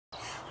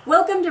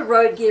Welcome to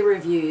Road Gear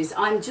Reviews.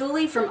 I'm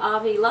Julie from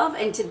RV Love,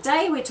 and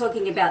today we're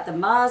talking about the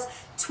Maars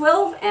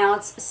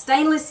 12-ounce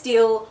stainless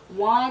steel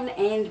wine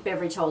and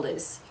beverage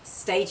holders.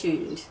 Stay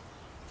tuned.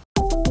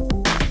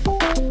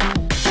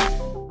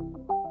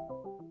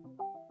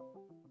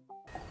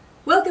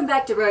 Welcome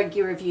back to Road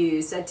Gear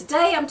Reviews. So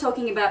today I'm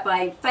talking about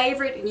my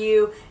favorite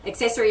new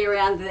accessory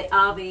around the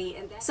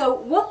RV. So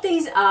what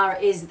these are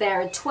is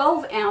they're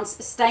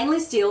 12-ounce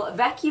stainless steel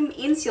vacuum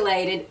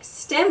insulated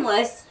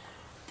stemless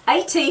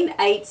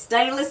 18/8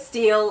 stainless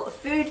steel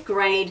food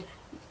grade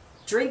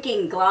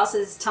drinking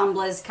glasses,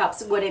 tumblers,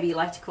 cups, whatever you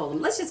like to call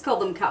them. Let's just call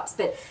them cups.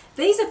 But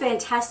these are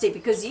fantastic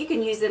because you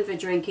can use them for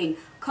drinking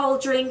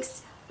cold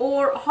drinks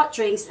or hot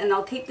drinks, and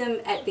they'll keep them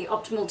at the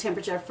optimal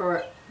temperature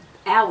for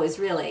hours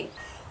really.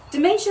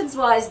 Dimensions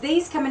wise,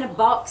 these come in a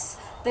box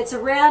that's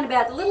around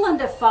about a little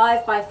under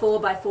 5 by 4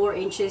 by 4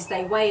 inches.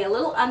 They weigh a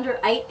little under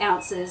 8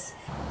 ounces.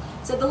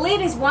 So the lid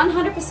is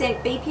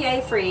 100%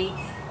 BPA free.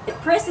 It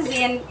presses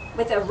in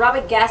with a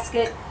rubber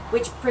gasket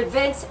which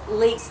prevents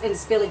leaks and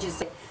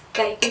spillages.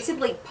 They can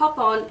simply pop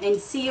on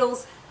and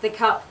seals the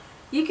cup.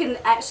 You can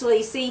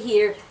actually see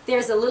here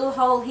there's a little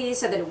hole here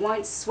so that it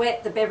won't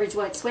sweat, the beverage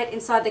won't sweat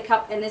inside the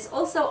cup, and there's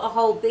also a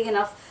hole big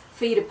enough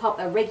for you to pop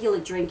a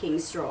regular drinking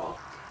straw.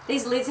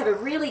 These lids have a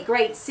really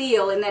great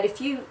seal in that if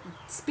you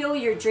spill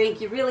your drink,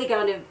 you're really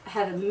going to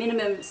have a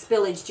minimum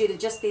spillage due to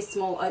just this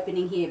small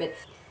opening here, but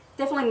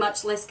definitely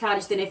much less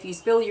carnage than if you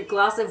spill your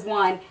glass of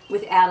wine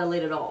without a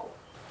lid at all.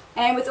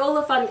 And with all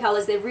the fun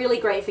colours, they're really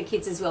great for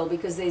kids as well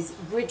because there's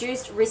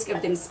reduced risk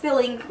of them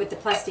spilling with the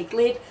plastic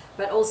lid,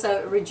 but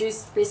also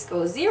reduced risk,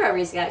 or zero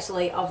risk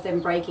actually, of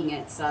them breaking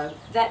it. So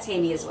that's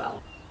handy as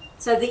well.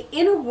 So the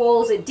inner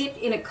walls are dipped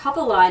in a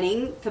copper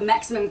lining for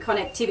maximum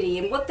connectivity,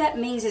 and what that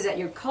means is that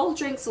your cold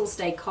drinks will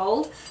stay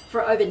cold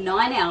for over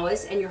 9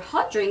 hours and your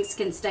hot drinks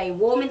can stay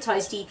warm and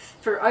toasty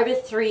for over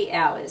 3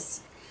 hours.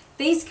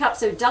 These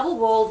cups are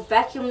double-walled,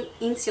 vacuum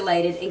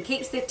insulated, and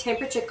keeps the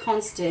temperature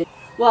constant,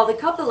 while the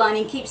copper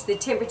lining keeps the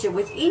temperature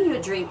within your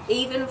drink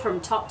even from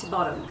top to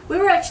bottom. We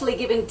were actually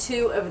given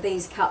 2 of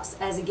these cups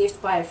as a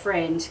gift by a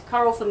friend,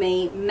 coral for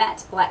me,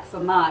 matte black for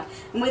Mark,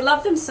 and we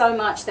love them so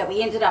much that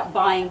we ended up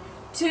buying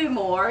 2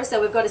 more,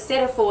 so we've got a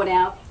set of 4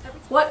 now.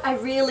 What I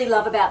really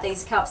love about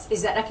these cups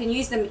is that I can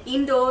use them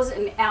indoors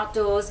and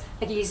outdoors.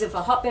 I can use them for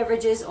hot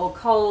beverages or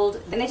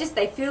cold, and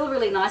they feel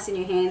really nice in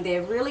your hand.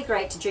 They're really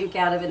great to drink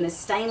out of, and the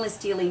stainless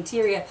steel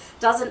interior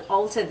doesn't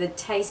alter the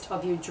taste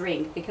of your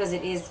drink because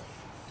it is,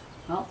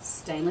 well,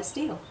 stainless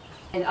steel.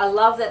 And I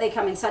love that they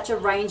come in such a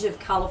range of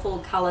colourful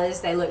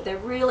colours. They're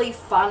really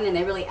fun, and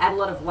they really add a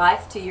lot of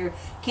life to your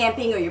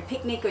camping or your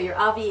picnic or your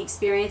RV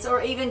experience,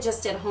 or even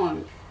just at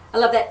home. I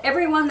love that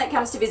everyone that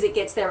comes to visit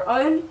gets their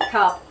own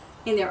cup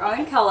in their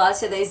own colour,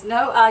 so there's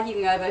no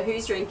arguing over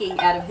who's drinking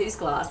out of whose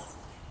glass.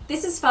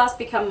 This has fast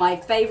become my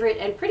favourite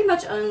and pretty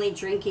much only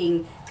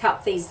drinking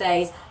cup these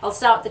days. I'll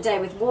start the day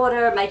with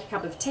water, make a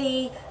cup of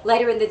tea.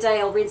 Later in the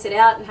day I'll rinse it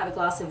out and have a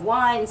glass of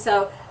wine.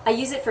 So I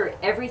use it for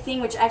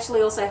everything, which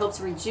actually also helps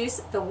reduce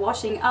the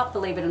washing up,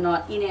 believe it or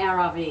not, in our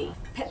RV.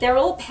 They're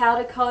all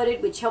powder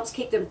coated, which helps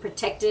keep them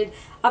protected.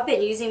 I've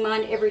been using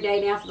mine every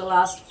day now for the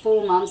last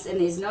 4 months,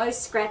 and there's no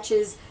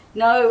scratches,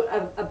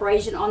 no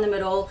abrasion on them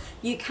at all.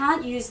 You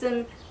can't use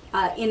them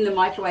in the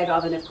microwave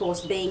oven, of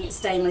course, being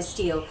stainless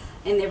steel,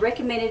 and they're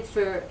recommended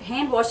for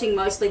hand washing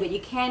mostly, but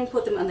you can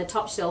put them on the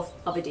top shelf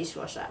of a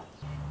dishwasher.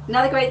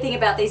 Another great thing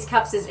about these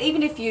cups is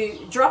even if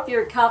you drop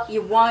your cup,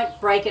 you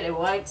won't break it, it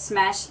won't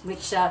smash,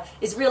 which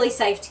is really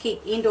safe to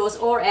keep indoors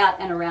or out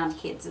and around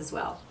kids as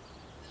well.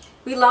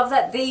 We love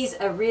that these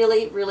are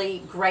really,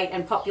 really great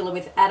and popular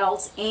with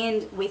adults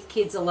and with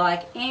kids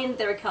alike, and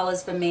there are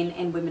colours for men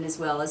and women as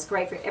well. It's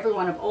great for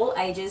everyone of all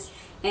ages,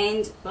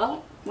 and,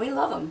 well, we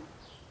love them.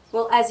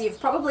 Well, as you've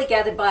probably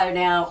gathered by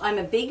now, I'm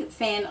a big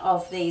fan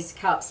of these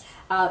cups.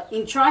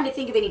 In trying to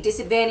think of any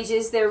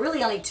disadvantages, there are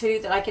really only 2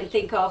 that I can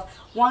think of.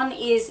 One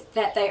is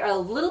that they are a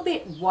little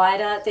bit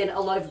wider than a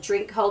lot of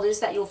drink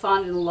holders that you'll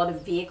find in a lot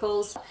of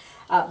vehicles,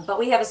 but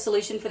we have a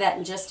solution for that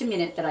in just a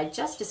minute that I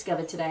just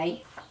discovered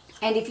today.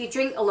 And if you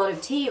drink a lot of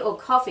tea or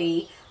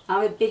coffee,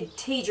 I'm a big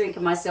tea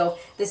drinker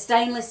myself, the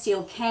stainless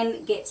steel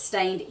can get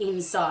stained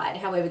inside.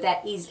 However,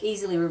 that is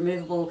easily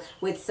removable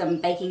with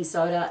some baking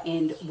soda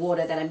and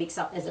water that I mix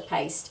up as a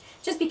paste.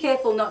 Just be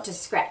careful not to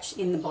scratch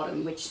in the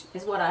bottom, which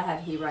is what I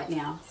have here right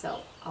now. So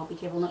I'll be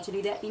careful not to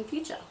do that in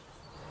future.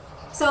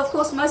 So of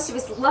course most of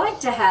us like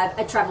to have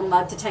a travel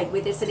mug to take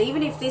with us, and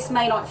even if this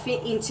may not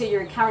fit into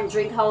your current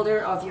drink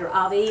holder of your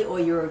RV or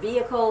your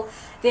vehicle,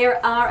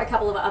 there are a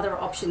couple of other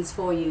options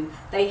for you.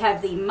 They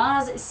have the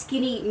Maars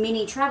Skinny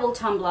Mini Travel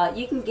Tumbler.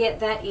 You can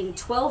get that in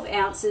 12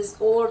 ounces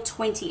or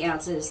 20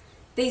 ounces.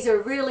 These are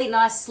a really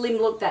nice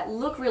slim look that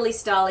look really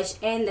stylish,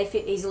 and they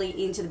fit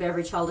easily into the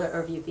beverage holder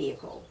of your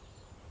vehicle.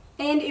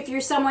 And if you're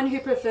someone who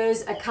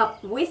prefers a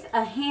cup with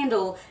a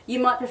handle, you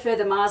might prefer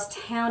the Maars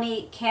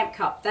Townie Camp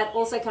Cup. That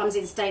also comes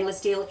in stainless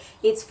steel.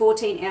 It's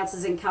 14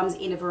 ounces and comes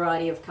in a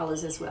variety of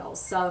colors as well.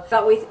 So,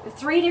 but with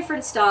 3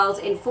 different styles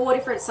and 4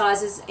 different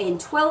sizes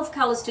and 12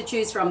 colors to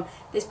choose from,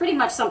 there's pretty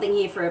much something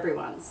here for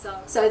everyone.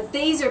 So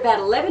these are about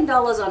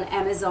 $11 on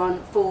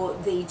Amazon for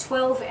the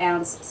 12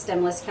 ounce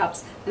stemless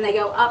cups, and they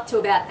go up to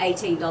about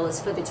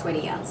 $18 for the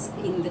 20 ounce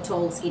in the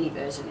tall skinny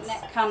versions.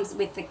 And that comes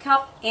with the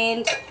cup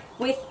and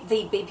with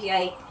the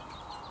BPA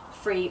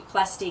free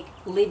plastic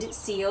lid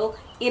seal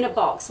in a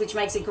box, which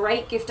makes a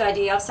great gift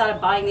idea. I've started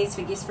buying these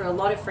for gifts for a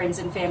lot of friends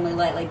and family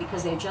lately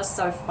because they're just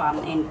so fun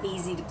and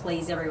easy to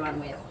please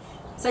everyone with.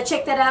 So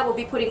check that out. We'll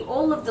be putting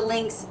all of the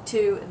links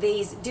to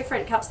these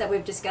different cups that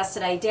we've discussed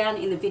today down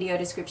in the video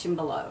description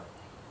below.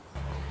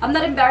 I'm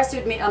not embarrassed to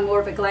admit I'm more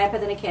of a glamper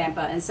than a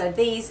camper, and so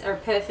these are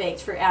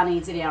perfect for our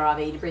needs in our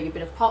RV to bring a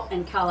bit of pop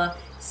and colour,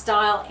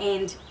 style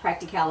and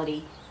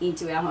practicality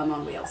into our home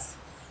on wheels.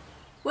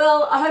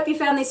 Well, I hope you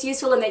found this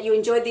useful and that you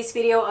enjoyed this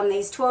video on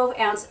these 12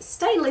 ounce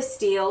stainless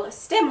steel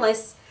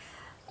stemless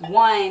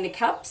wine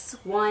cups,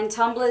 wine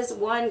tumblers,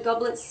 wine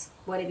goblets,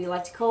 whatever you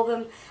like to call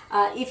them.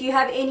 If you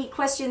have any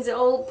questions at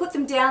all, put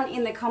them down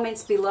in the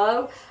comments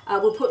below.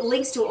 We'll put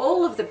links to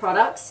all of the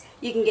products.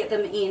 You can get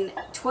them in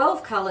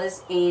 12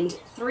 colors and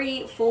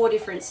 4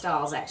 different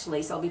styles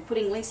actually. So I'll be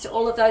putting links to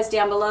all of those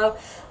down below.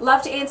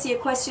 Love to answer your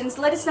questions.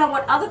 Let us know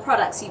what other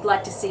products you'd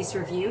like to see us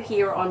review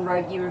here on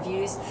Road Gear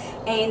Reviews,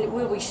 and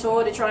we'll be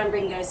sure to try and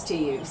bring those to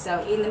you.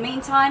 So in the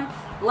meantime,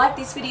 like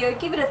this video,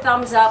 give it a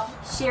thumbs up,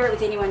 share it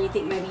with anyone you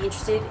think may be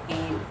interested,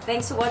 and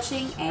thanks for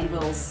watching, and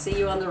we'll see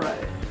you on the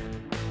road.